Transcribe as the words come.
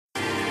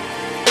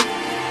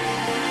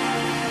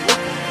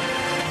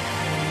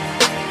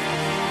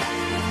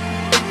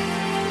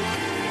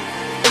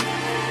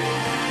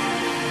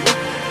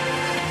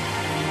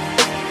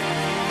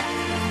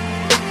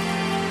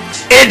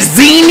It's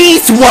Zeeny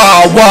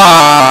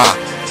SwahWah,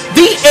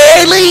 the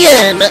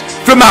alien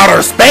from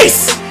outer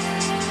space.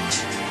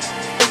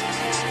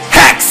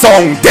 Hacks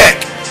on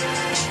deck.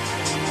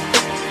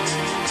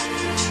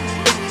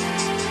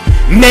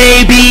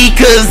 Maybe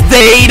cause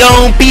they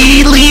don't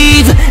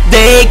believe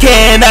they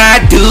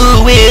cannot do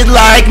it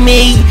like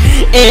me.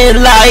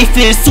 And life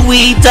is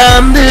sweet,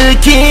 I'm the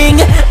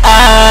king.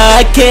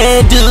 I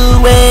can't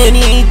do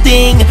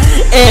anything.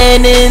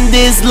 And in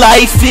this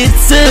life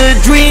it's a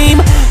dream.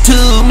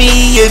 To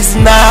me it's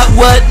not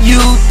what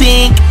you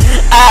think.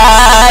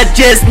 I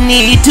just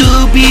need to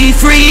be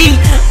free.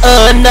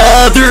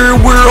 Another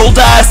world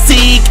I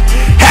seek.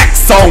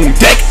 Hacks on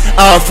deck,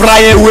 I'm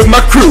flying with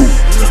my crew.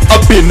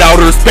 Up in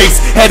outer space,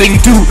 heading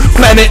to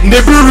planet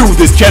NIBIRU.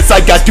 This chance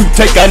I got to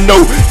take, I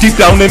know deep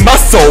down in my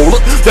soul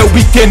that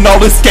we can all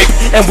escape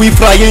and we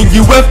fly in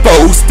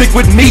UFOs. Stick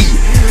with me,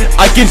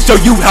 I can show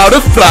you how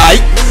to fly.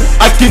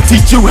 I can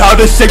teach you how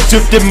to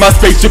shapeshift in my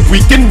spaceship. We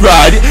can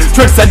ride,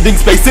 transcending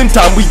space and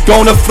time. We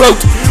gonna float,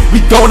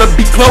 we gonna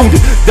be cloned.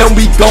 Then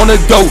we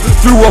gonna go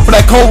through a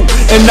black hole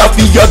and out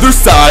the other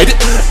side.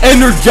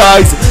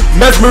 Energized,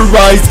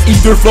 mesmerized,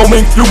 ether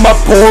flowing through my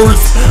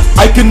pores.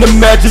 I can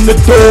imagine the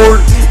door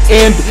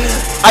and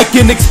I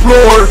can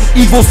explore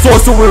evil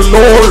sorcerer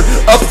lore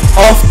up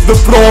off the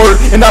floor,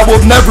 and I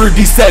will never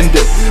descend.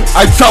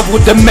 I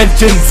travel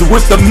dimensions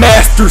with the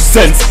master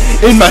sense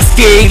in my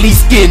scaly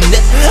skin.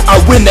 I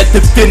win at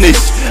the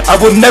finish,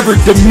 I will never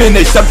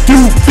diminish. I'm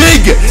too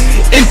big,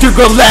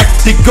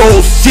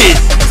 intergalactical shit.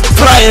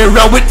 Flying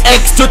around with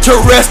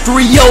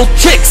extraterrestrial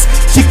chicks.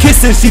 She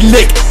kiss and she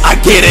lick, I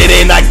get it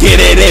in, I get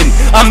it in.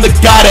 I'm the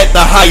god at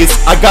the highest,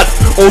 I got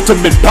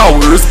ultimate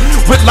powers.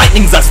 With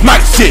lightnings I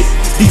smack shit,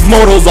 these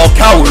mortals all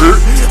cower.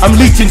 I'm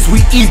leeching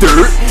sweet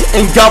ether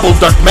and gobble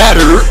dark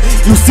matter.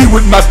 You see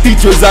with my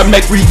features I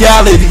make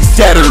reality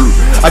shatter.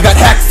 I got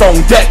hacks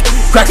on deck,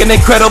 cracking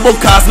incredible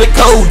cosmic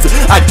codes.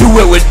 I do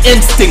it with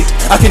instinct,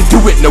 I can do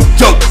it no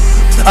joke.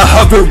 I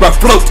hover, I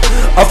float,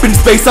 up in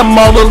space I'm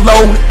all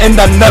alone, and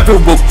I never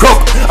will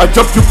croak. I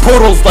jump through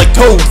portals like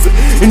toads,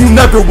 and you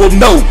never will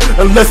know,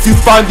 unless you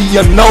find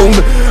the unknown.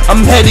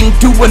 I'm heading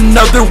to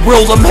another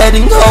world, I'm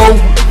heading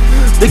home.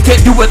 They can't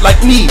do it like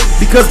me,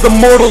 because the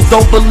mortals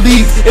don't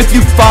believe. If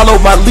you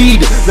follow my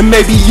lead, then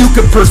maybe you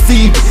can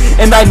perceive.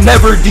 And I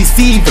never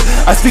deceive,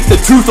 I speak the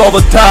truth all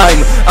the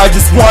time. I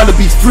just wanna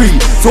be free,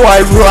 so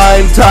I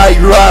rhyme tight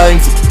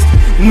rhymes.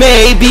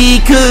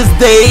 Maybe cause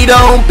they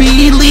don't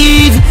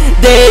believe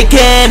they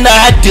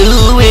cannot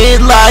do it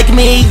like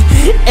me.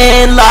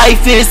 And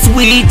life is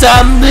sweet,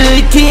 I'm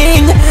the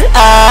king.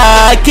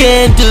 I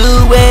can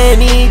do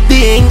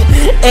anything.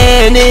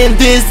 And in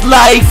this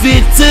life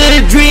it's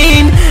a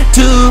dream.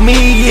 To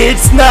me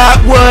it's not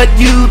what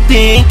you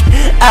think.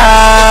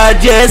 I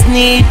just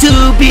need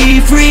to be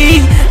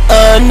free.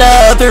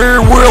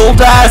 Another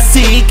world I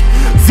seek.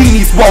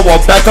 Zeeny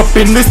SwahWah back up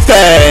in this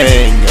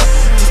thing.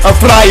 I'm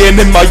flying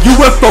in my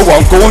UFO,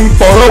 I'm going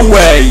far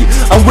away.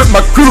 I'm with my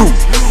crew,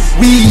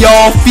 we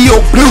all feel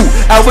blue.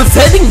 I was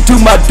heading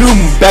to my doom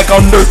back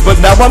on Earth, but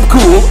now I'm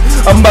cool.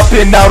 I'm up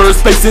in outer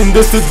space and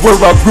this is where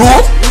I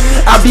rule.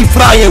 I be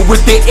flying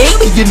with the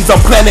aliens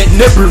on planet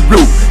NIBIRU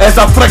as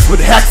I flex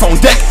with hacks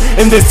on deck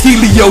in this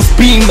Helios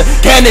beam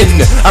cannon.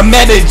 I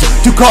manage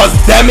to cause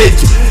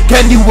damage.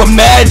 Can you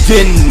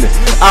imagine?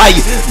 I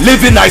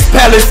live in ice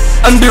palace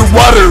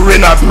underwater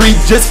and I breathe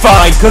just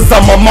fine, cause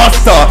I'm a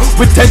monster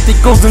with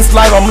tentacles and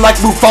slime. I'm like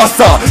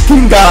Mufasa,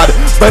 King God,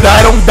 but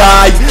I don't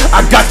die.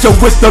 I got you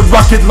with the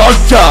rocket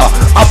launcher,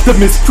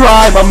 Optimus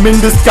Prime. I'm in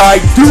the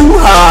sky too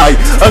high,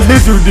 a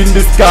lizard in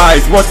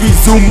disguise. Watch me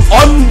zoom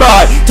on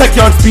by,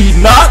 tachyon speed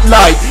not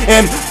light,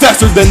 and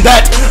faster than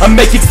that I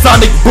make it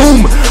sonic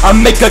boom. I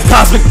make a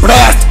cosmic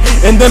blast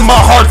and then my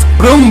heart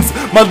blooms.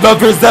 My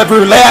love is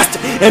everlast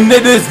and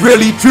it is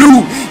really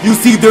true. You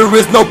see there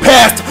is no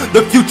past,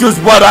 the future's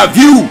what I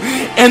view,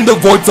 and the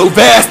void so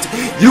vast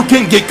you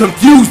can get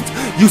confused.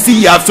 You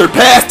see I've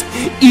surpassed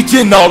each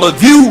and all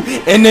of you,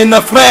 and in a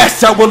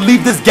flash I will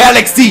leave this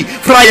galaxy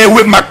flying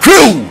with my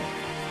crew.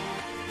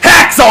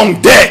 Hacks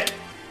on deck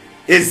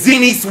is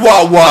Zeeny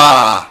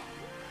SwahWah,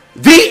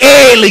 the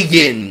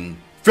alien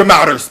from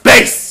outer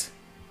space.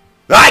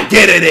 I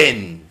get it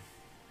in.